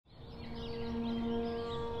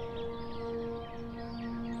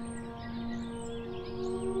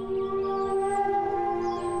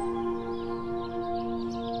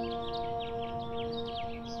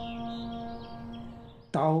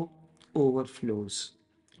overflows.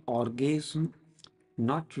 Orgasm,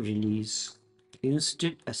 not release,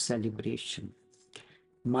 instead a celebration.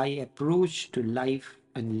 My approach to life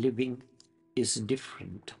and living is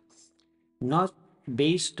different, not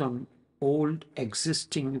based on old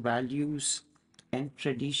existing values and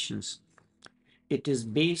traditions. It is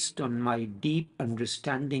based on my deep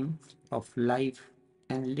understanding of life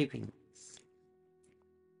and living.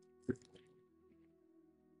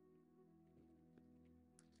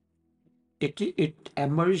 It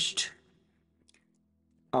emerged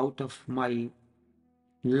out of my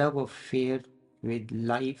love affair with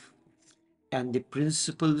life and the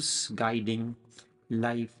principles guiding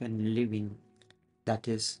life and living, that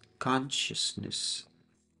is consciousness.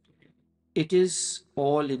 It is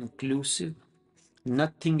all inclusive,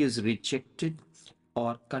 nothing is rejected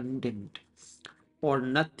or condemned, or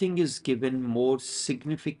nothing is given more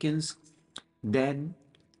significance than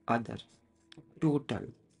other. Total.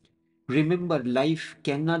 Remember, life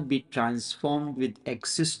cannot be transformed with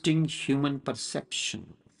existing human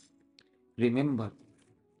perception. Remember,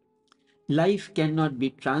 life cannot be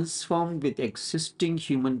transformed with existing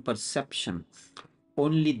human perception.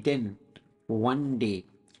 Only then, one day,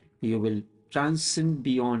 you will transcend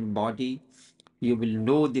beyond body. You will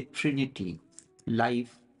know the trinity,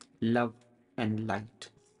 life, love, and light.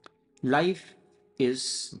 Life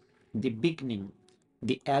is the beginning,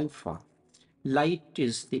 the alpha. Light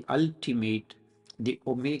is the ultimate, the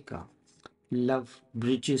omega. Love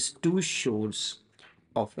bridges two shores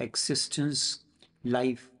of existence,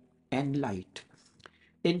 life and light.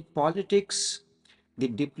 In politics, the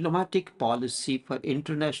diplomatic policy for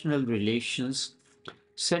international relations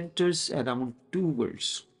centers around two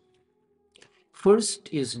words. First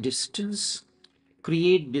is distance.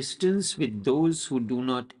 Create distance with those who do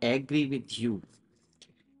not agree with you,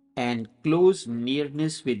 and close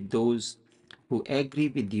nearness with those who agree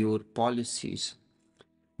with your policies.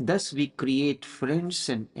 Thus, we create friends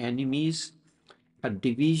and enemies. A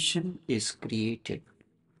division is created.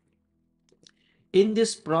 In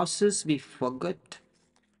this process, we forget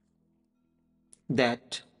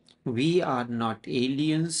that we are not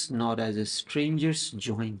aliens nor as strangers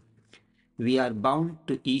joined. We are bound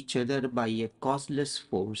to each other by a causeless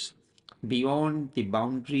force beyond the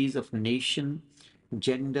boundaries of nation,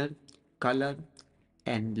 gender, color,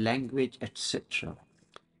 and language, etc.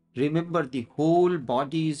 Remember, the whole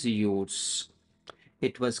body is yours.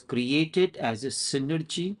 It was created as a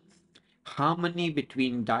synergy, harmony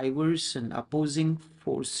between diverse and opposing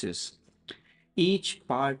forces. Each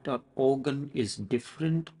part or organ is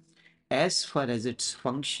different as far as its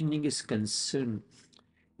functioning is concerned,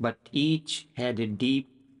 but each had a deep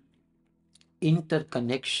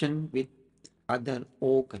interconnection with other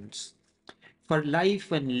organs. For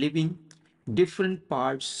life and living, different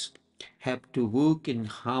parts have to work in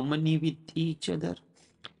harmony with each other.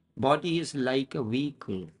 Body is like a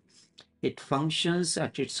vehicle. It functions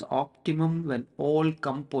at its optimum when all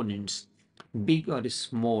components, big or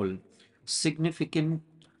small, significant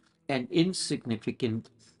and insignificant,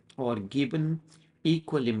 are given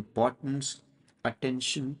equal importance,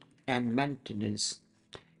 attention, and maintenance.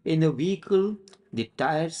 In a vehicle, the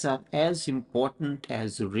tires are as important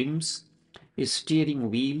as rims,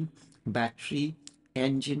 steering wheel, battery,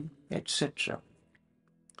 engine, etc.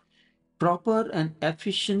 Proper and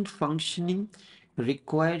efficient functioning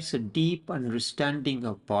requires a deep understanding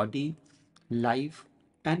of body, life,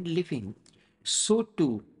 and living. So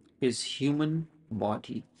too is human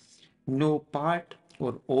body. No part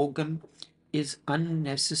or organ is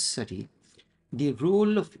unnecessary. The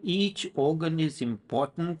role of each organ is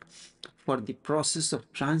important for the process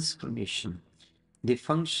of transformation. The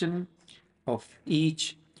function of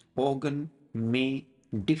each organ may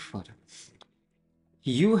differ.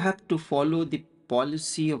 You have to follow the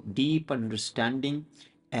policy of deep understanding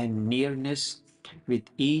and nearness with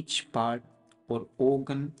each part or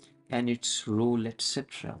organ and its role,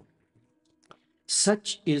 etc.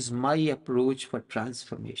 Such is my approach for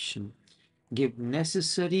transformation. Give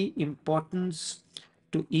necessary importance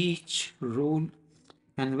to each role,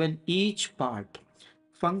 and when each part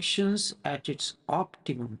functions at its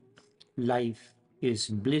optimum, life is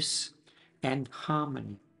bliss and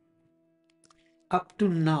harmony. Up to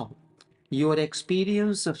now, your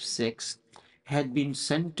experience of sex had been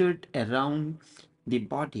centered around the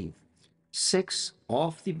body. Sex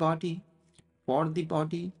of the body, for the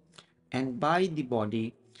body, and by the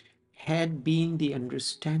body had been the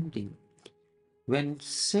understanding. When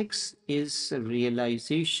sex is a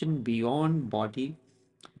realization beyond body,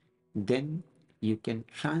 then you can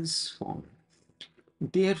transform.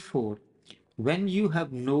 Therefore, when you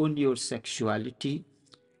have known your sexuality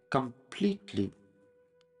completely,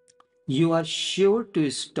 You are sure to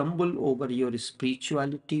stumble over your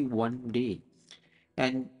spirituality one day,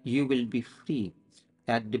 and you will be free.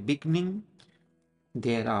 At the beginning,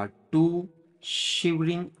 there are two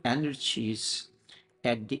shivering energies.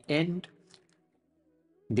 At the end,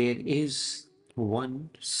 there is one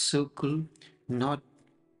circle, not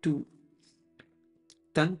two.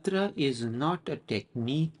 Tantra is not a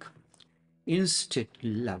technique, instead,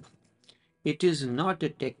 love. It is not a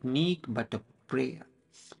technique but a prayer.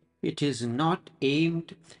 It is not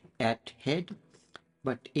aimed at head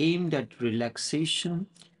but aimed at relaxation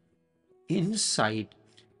inside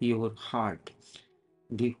your heart.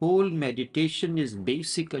 The whole meditation is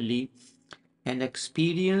basically an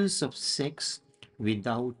experience of sex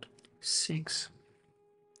without sex.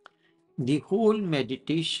 The whole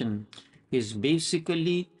meditation is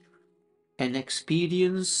basically an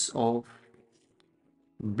experience of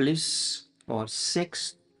bliss or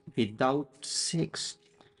sex without sex,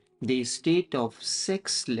 the state of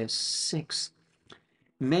sexless sex.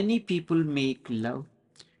 Many people make love,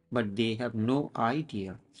 but they have no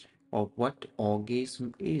idea of what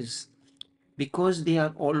orgasm is because they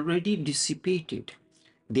are already dissipated.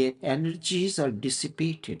 Their energies are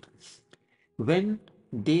dissipated. When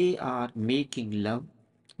they are making love,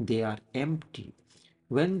 they are empty.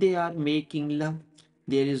 When they are making love,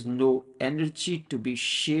 there is no energy to be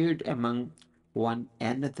shared among one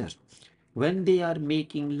another. When they are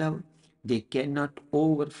making love, they cannot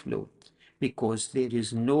overflow because there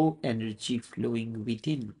is no energy flowing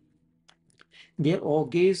within. Their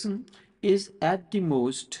orgasm is at the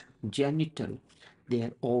most genital.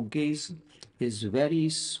 Their orgasm is very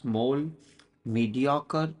small,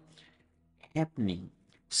 mediocre, happening.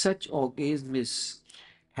 Such orgasm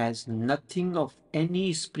has nothing of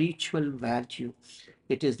any spiritual value.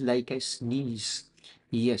 It is like a sneeze.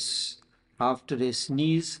 Yes, after a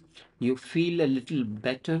sneeze, you feel a little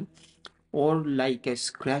better, or like a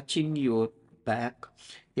scratching your back.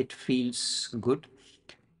 It feels good.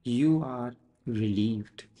 You are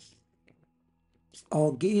relieved.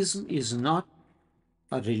 Orgasm is not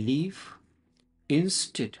a relief,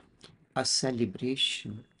 instead, a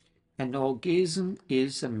celebration. An orgasm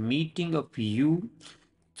is a meeting of you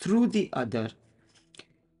through the other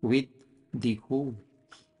with the whole.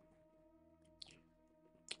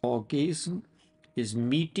 Orgasm is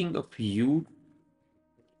meeting of you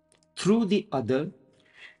through the other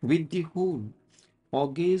with the whole.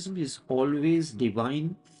 Orgasm is always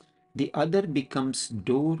divine. The other becomes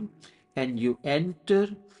door, and you enter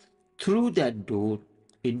through that door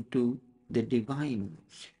into the divine.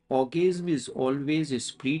 Orgasm is always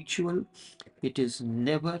spiritual. It is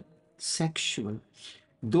never sexual.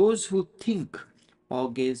 Those who think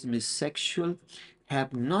orgasm is sexual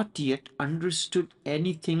have not yet understood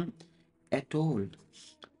anything at all,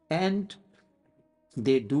 and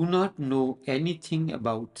they do not know anything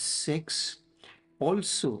about sex.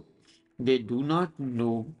 Also, they do not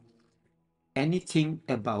know anything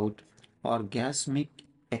about orgasmic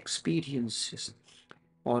experiences.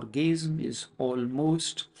 Orgasm is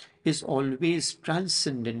always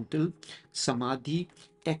transcendental samadhi,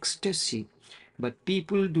 ecstasy, but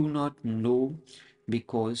people do not know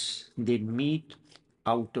because they meet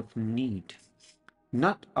out of need,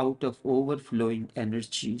 not out of overflowing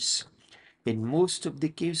energies. In most of the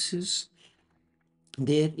cases,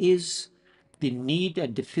 there is the need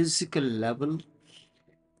at the physical level,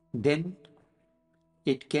 then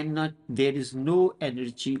there is no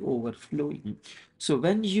energy overflowing. So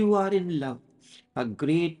when you are in love, a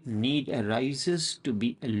great need arises to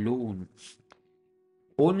be alone,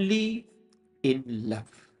 only in love.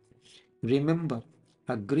 Remember,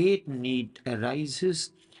 a great need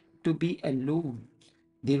arises to be alone.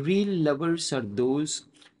 The real lovers are those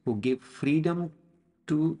who give freedom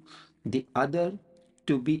to the other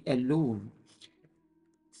to be alone.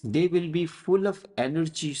 They will be full of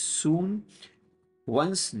energy soon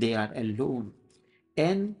once they are alone,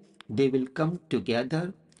 and they will come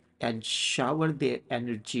together and shower their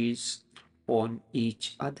energies on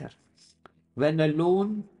each other. When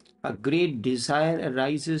alone, a great desire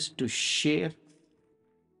arises to share.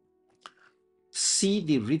 See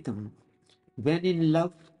the rhythm. When in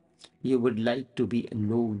love, you would like to be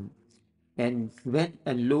alone. And when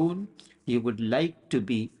alone, you would like to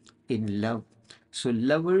be in love. So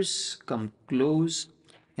lovers come close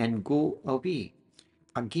and go away.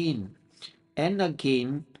 Again and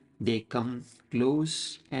again, they come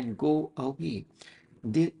close and go away.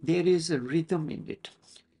 There is a rhythm in it.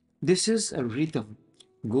 This is a rhythm.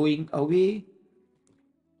 Going away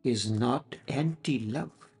is not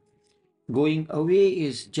anti-love. Going away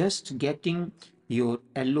is just getting your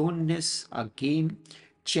aloneness again,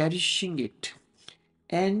 cherishing it,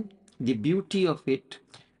 and the beauty of it,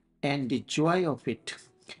 and the joy of it.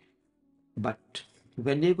 But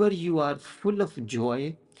whenever you are full of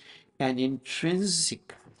joy, an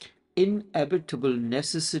intrinsic, inevitable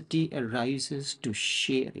necessity arises to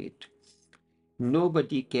share it.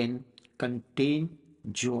 Nobody can contain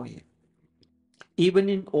joy. Even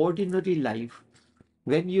in ordinary life,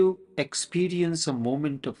 when you experience a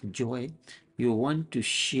moment of joy, you want to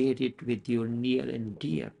share it with your near and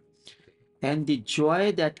dear. And the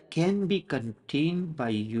joy that can be contained by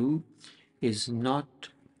you is not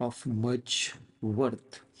of much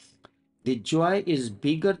worth. The joy is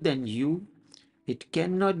bigger than you. It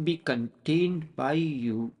cannot be contained by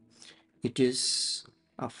you. It is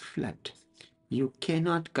a flood. You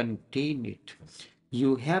cannot contain it.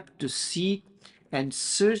 You have to seek and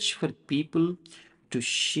search for people to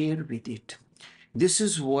share with it. This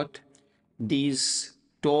is what these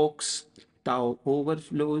talks, Tao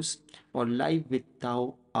overflows, or live with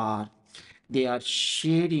Tao are. They are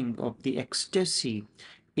sharing of the ecstasy,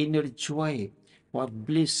 inner joy, or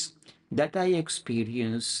bliss that I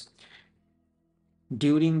experience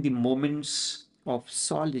during the moments of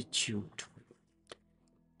solitude.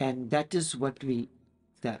 And that is what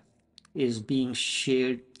that is being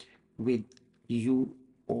shared with you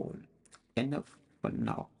all. Enough for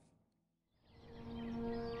now.